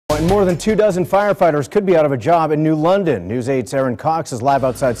And more than 24 firefighters could be out of a job in New London. News 8's Aaron Cox is live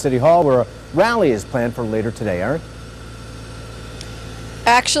outside City Hall where a rally is planned for later today. Aaron?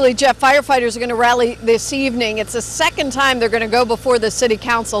 Actually, Jeff, firefighters are going to rally this evening. It's the second time they're going to go before the city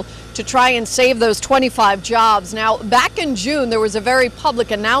council to try and save those 25 jobs. Now, back in June, there was a very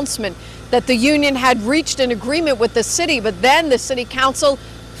public announcement that the union had reached an agreement with the city, but then the city council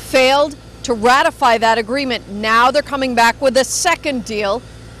failed to ratify that agreement. Now they're coming back with a second deal.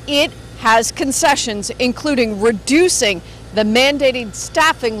 It has concessions, including reducing the mandated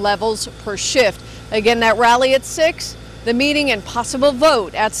staffing levels per shift. Again, that rally at 6, the meeting and possible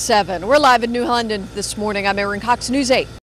vote at 7. We're live in New London this morning. I'm Aaron Cox, News 8.